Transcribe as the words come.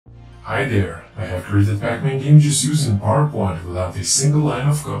Hi there, I have created Pacman game just using PowerPoint without a single line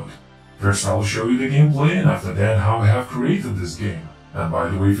of code. First I will show you the gameplay and after that how I have created this game. And by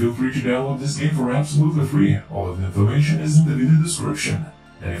the way, feel free to download this game for absolutely free. All of the information is in the video description.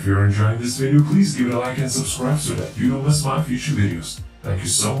 And if you're enjoying this video, please give it a like and subscribe so that you don't miss my future videos. Thank you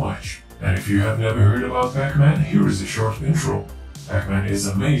so much. And if you have never heard about Pacman, here is a short intro. Pacman is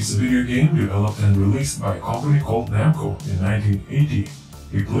a maze video game developed and released by a company called Namco in 1980.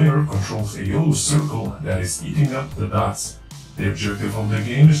 A player controls a yellow circle that is eating up the dots. The objective of the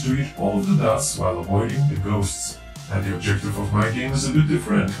game is to eat all of the dots while avoiding the ghosts. And the objective of my game is a bit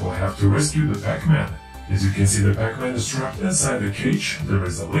different. We'll have to rescue the Pacman. As you can see, the Pacman is trapped inside the cage. There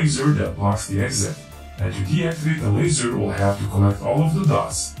is a laser that blocks the exit. And to deactivate the laser, we'll have to collect all of the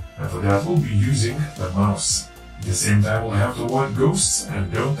dots. And for that, we'll be using the mouse. At the same time, we'll have to avoid ghosts and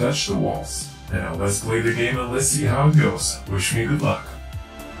don't touch the walls. Now let's play the game and let's see how it goes. Wish me good luck.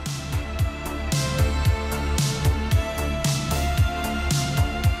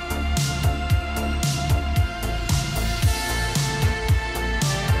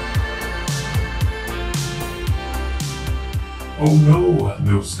 Oh no,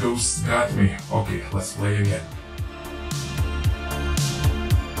 those ghosts got me. Okay, let's play again.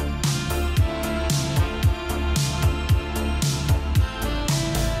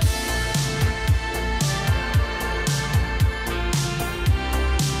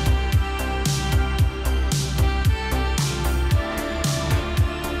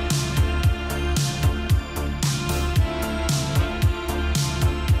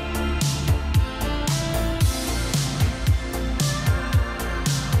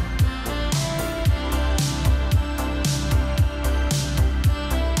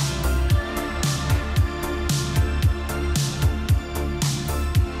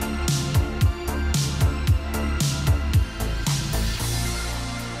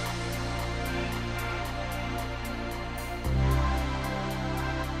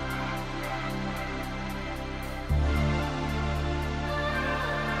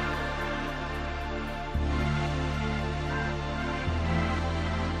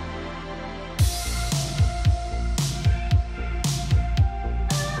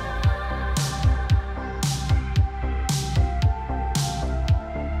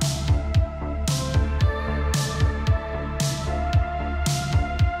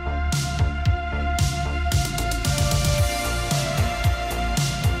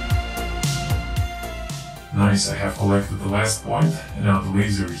 Nice, I have collected the last point, and now the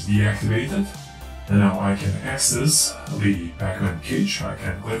laser is deactivated. And now I can access the Pacman cage. I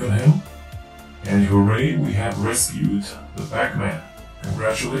can click on him. And hooray, we have rescued the Pacman.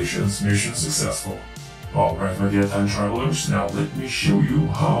 Congratulations, mission successful. Alright, my dear time travelers, now let me show you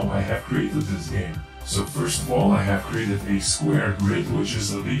how I have created this game. So first of all, I have created a square grid, which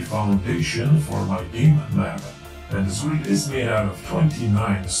is the foundation for my game map. And this grid is made out of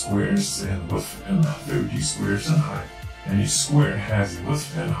 29 squares in width and 30 squares in height. And each square has a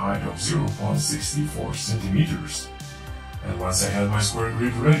width and height of 0.64 centimeters. And once I had my square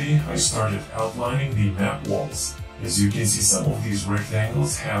grid ready, I started outlining the map walls. As you can see, some of these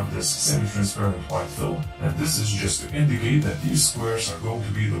rectangles have this semi-transparent white fill, and this is just to indicate that these squares are going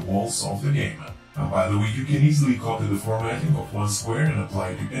to be the walls of the game. And by the way, you can easily copy the formatting of one square and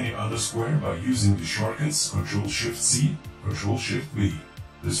apply it to any other square by using the shortcuts Ctrl-Shift-C, Ctrl-Shift-V.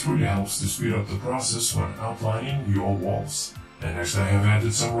 This really helps to speed up the process when outlining your walls. And next I have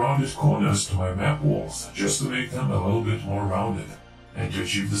added some rounded corners to my map walls, just to make them a little bit more rounded. And to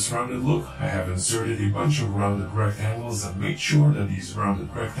achieve this rounded look, I have inserted a bunch of rounded rectangles and made sure that these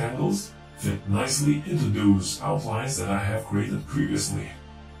rounded rectangles fit nicely into those outlines that I have created previously.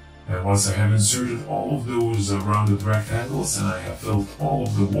 And once I have inserted all of those rounded rectangles and I have filled all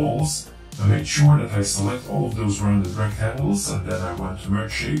of the walls, I made sure that I select all of those rounded rectangles and then I went to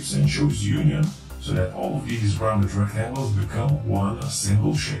Merge Shapes and chose Union so that all of these rounded rectangles become one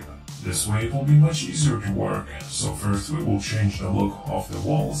single shape. This way it will be much easier to work. So first we will change the look of the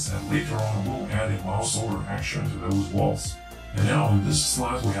walls and later on we'll add a mouse over action to those walls. And now in this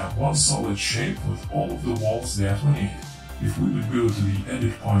slide we have one solid shape with all of the walls that we need. If we would go to the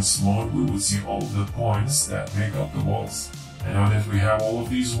Edit Points mode, we would see all of the points that make up the walls. And now that we have all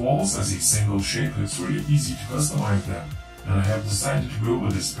of these walls as a single shape, it's really easy to customize them. And I have decided to go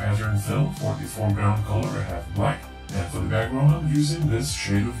with this pattern fill. For the foreground color I have black, and for the background I'm using this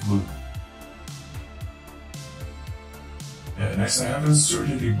shade of blue. And next I have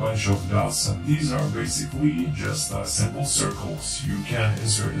inserted a bunch of dots, and these are basically just simple circles. You can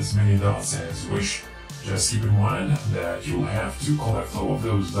insert as many dots as you wish. Just keep in mind that you'll have to collect all of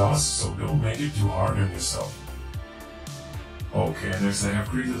those dots, so don't make it too hard on yourself. Okay, next I have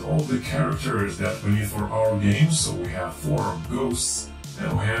created all the characters that we need for our game. So we have 4 ghosts,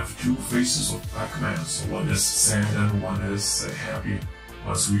 and we have 2 faces of Pac-Man. So one is sad and one is happy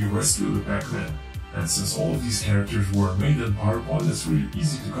once we rescue the Pac-Man. And since all of these characters were made in PowerPoint, it's really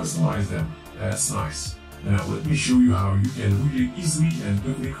easy to customize them. That's nice. Now let me show you how you can really easily and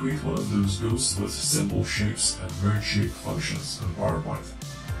quickly create one of those ghosts with simple shapes and merge shape functions in PowerPoint.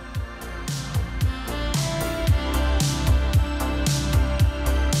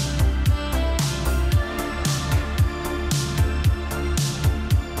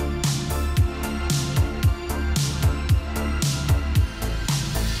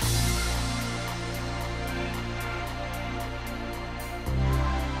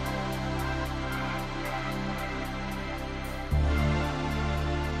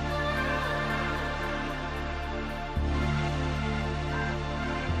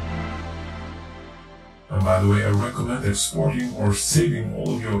 And by the way, I recommend exporting or saving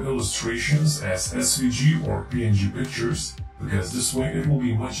all of your illustrations as SVG or PNG pictures, because this way it will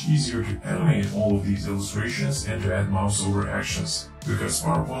be much easier to animate all of these illustrations and to add mouse over actions. Because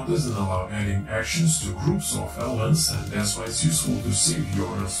PowerPoint doesn't allow adding actions to groups of elements, and that's why it's useful to save your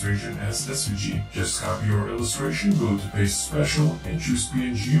illustration as SVG. Just copy your illustration, go to Paste Special, and choose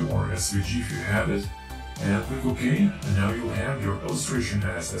PNG or SVG if you have it. And click OK, and now you'll have your illustration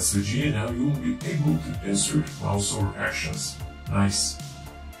as SVG, and now you will be able to insert mouse over actions. Nice.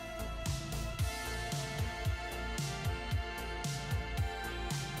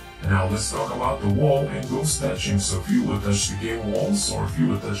 And now let's talk about the wall and ghost touching. So if you would touch the game walls, or if you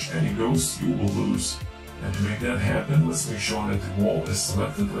would touch any ghost, you will lose. And to make that happen, let's make sure that the wall is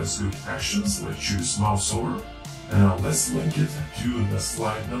selected. Let's go to Actions, let's choose Mouse Over. And now let's link it to the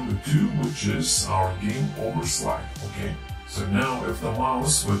slide number 2, which is our game over slide, okay? So now if the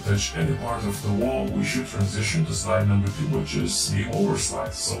mouse would touch any part of the wall, we should transition to slide number 2, which is game over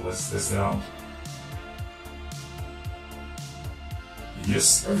slide. So let's test it out.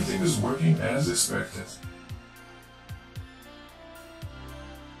 Yes, everything is working as expected.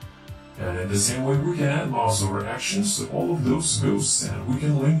 And in the same way, we can add mouse over actions to all of those ghosts, and we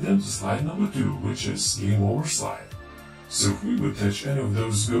can link them to slide number 2, which is game over slide. So if we would touch any of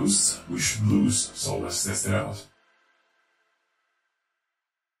those ghosts, we should lose. So let's test it out.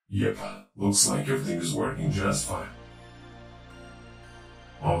 Yep, looks like everything is working just fine.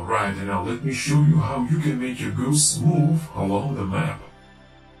 Alright, and now let me show you how you can make your ghosts move along the map.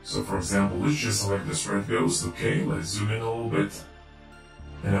 So for example, let's just select this red ghost. Okay, let's zoom in a little bit.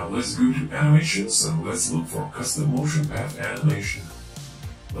 And now let's go to animations and let's look for custom motion path animation.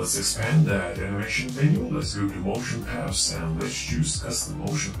 Let's expand that animation menu. Let's go to motion paths and let's choose custom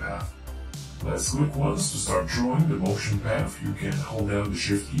motion path. Let's click once to start drawing the motion path. You can hold down the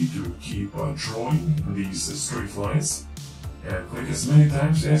shift key to keep drawing these straight lines. And click as many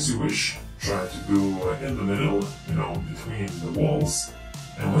times as you wish. Try to go in the middle, between the walls.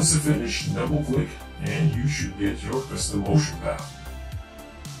 And once you finish, double click and you should get your custom motion path.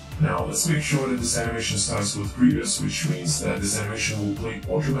 Now let's make sure that this animation starts with previous, which means that this animation will play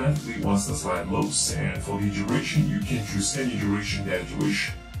automatically once the slide loads, and for the duration you can choose any duration that you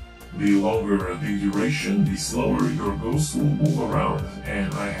wish. The longer the duration, the slower your ghost will move around,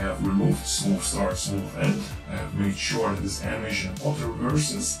 and I have removed smooth start, smooth end. I have made sure that this animation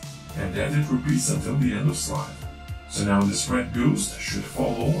auto-reverses and that it repeats until the end of slide. So now this red ghost should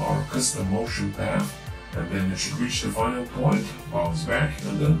follow our custom motion path, and then it should reach the final point, bounce back,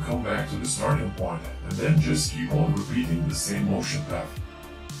 and then come back to the starting point, and then just keep on repeating the same motion path.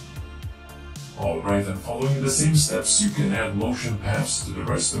 Alright, and following the same steps, you can add motion paths to the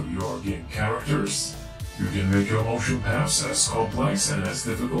rest of your game characters. You can make your motion paths as complex and as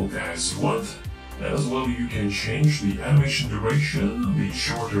difficult as you want. As well, you can change the animation duration. The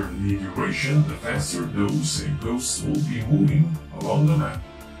shorter the duration, the faster those ghosts will be moving along the map.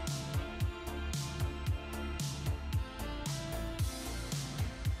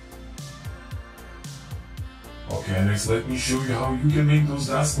 Okay, next let me show you how you can make those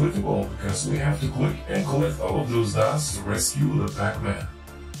dots clickable, because we have to click and collect all of those dots to rescue the Pac-Man.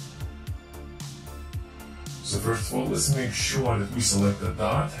 So first of all, let's make sure that we select the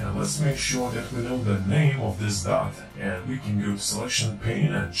dot, and let's make sure that we know the name of this dot. And we can go to selection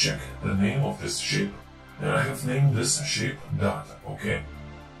pane and check the name of this shape. And I have named this shape dot, okay?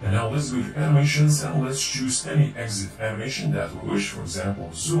 And now let's go to animations and let's choose any exit animation that we wish, for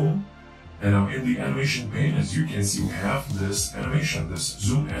example, zoom. And now in the animation pane, as you can see, we have this animation, this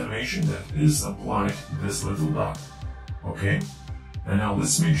zoom animation that is applied to this little dot, okay? And now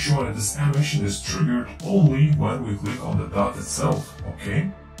let's make sure that this animation is triggered only when we click on the dot itself,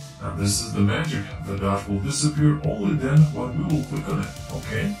 okay? And this is the magic. The dot will disappear only then when we will click on it,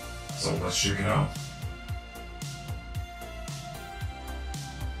 okay? So let's check it out.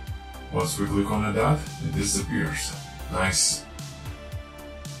 Once we click on the dot, it disappears. Nice.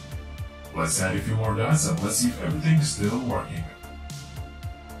 Let's add a few more dots and let's see if everything is still working.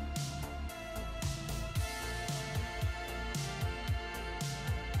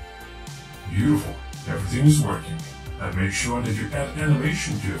 Beautiful. Everything is working. And make sure that you add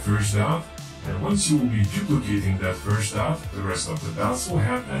animation to the first dot, and once you will be duplicating that first dot, the rest of the dots will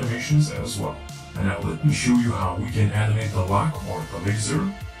have animations as well. And now let me show you how we can animate the lock or the laser.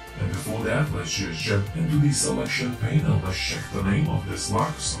 And before that, let's just jump into the selection pane and let's check the name of this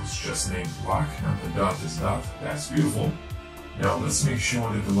lock. So it's just named lock and the dot is dot. That's beautiful. Now let's make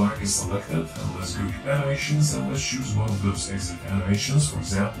sure that the lock is selected and let's go to animations and let's choose one of those exit animations, for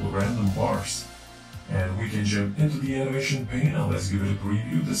example random bars. And we can jump into the animation pane and let's give it a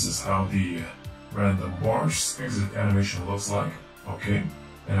preview. This is how the random bars exit animation looks like. Okay.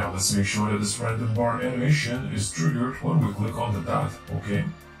 And now let's make sure that this random bar animation is triggered when we click on the dot. Okay.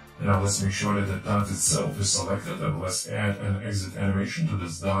 And now let's make sure that the dot itself is selected and let's add an exit animation to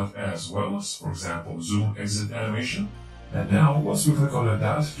this dot as well as, for example, zoom exit animation. And now, once we click on the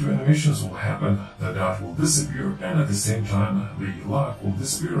dot, two animations will happen. The dot will disappear and at the same time, the lock will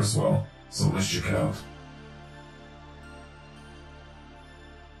disappear as well. So let's check it out.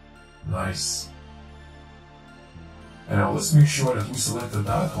 Nice. And now let's make sure that we select the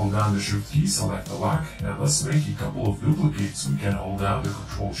dot, hold down the Shift key, select the lock, and let's make a couple of duplicates. We can hold down the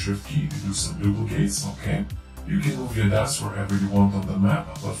Control Shift key to do some duplicates, okay? You can move your dots wherever you want on the map,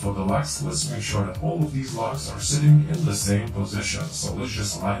 but for the locks, let's make sure that all of these locks are sitting in the same position. So let's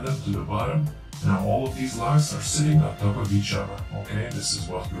just align them to the bottom. Now all of these locks are sitting on top of each other, okay? This is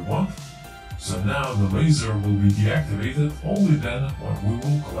what we want. So now the laser will be deactivated only then when we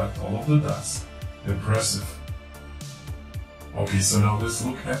will collect all of the dots. Impressive. Okay, so now let's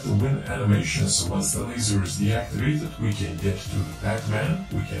look at the win animation. So once the laser is deactivated, we can get to the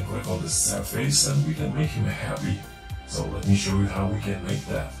Pacman, we can click on the sad face and we can make him happy. So let me show you how we can make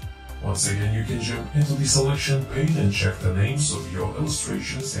that. Once again, you can jump into the selection pane and check the names of your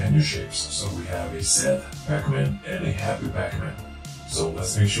illustrations and your shapes. So we have a sad Pacman and a happy Pacman. So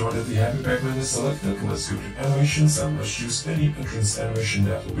let's make sure that the happy Pacman is selected. Let's go to animations and let's choose any entrance animation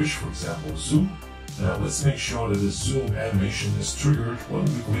that we wish, for example zoom. Now let's make sure that the zoom animation is triggered when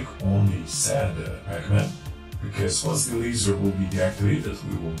we click on the sad Pacman, because once the laser will be deactivated,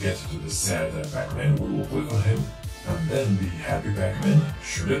 we will get to the sad Pacman, we will click on him, and then the happy Pacman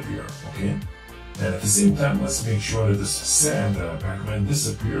should appear, okay? And at the same time, let's make sure that this sad Pacman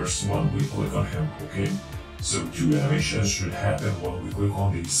disappears when we click on him, okay? So two animations should happen when we click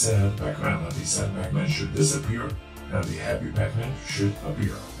on the sad Pacman, and the sad Pacman should disappear, and the happy Pacman should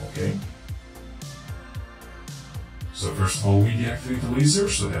appear, okay? So first of all, we deactivate the laser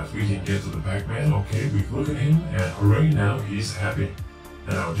so that we can get to the Pacman. Okay, we look at him and hooray, now he's happy.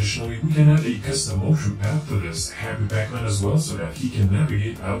 And now additionally, we can add a custom motion path to this happy Pacman as well so that he can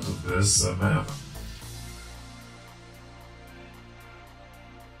navigate out of this map.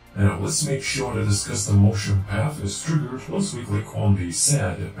 And now let's make sure that this custom motion path is triggered once we click on the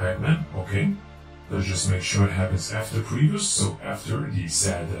sad Pacman. Okay, let's just make sure it happens after previous, so after the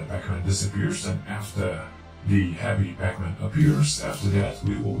sad Pacman disappears and after the happy Pacman appears. After that,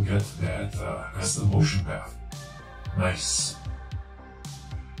 we will get that custom motion path. Nice.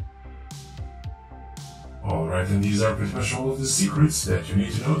 Alright, and these are pretty much all of the secrets that you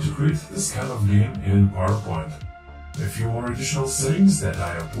need to know to create this kind of game in PowerPoint. A few more additional settings that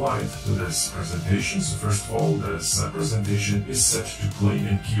I applied to this presentation. So first of all, this presentation is set to play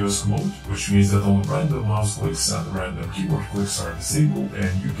in kiosk mode, which means that all random mouse clicks and random keyboard clicks are disabled,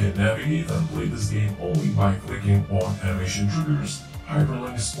 and you can navigate and play this game only by clicking on animation triggers,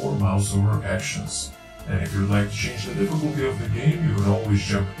 hyperlinks, or mouse over actions. And if you'd like to change the difficulty of the game, you can always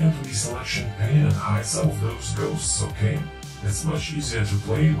jump into the selection pane and hide some of those ghosts, okay? It's much easier to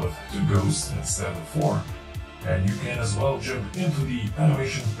play with 2 ghosts instead of 4. And you can as well jump into the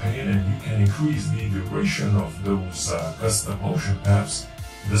animation pane and you can increase the duration of those custom motion paths.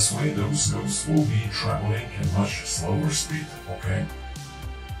 This way those ghosts will be traveling at much slower speed, okay?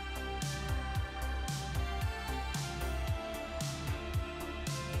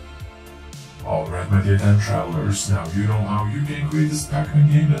 Alright my dear time travelers, now you know how you can create this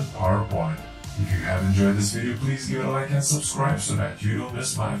Pacman game in PowerPoint. If you have enjoyed this video, please give it a like and subscribe so that you don't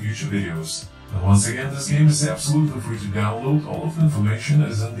miss my future videos. And once again, this game is absolutely free to download. All of the information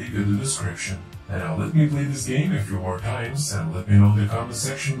is in the video description. And now let me play this game a few more times and let me know in the comment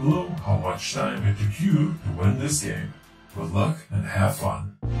section below how much time it took you to win this game. Good luck and have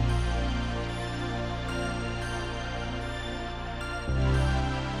fun!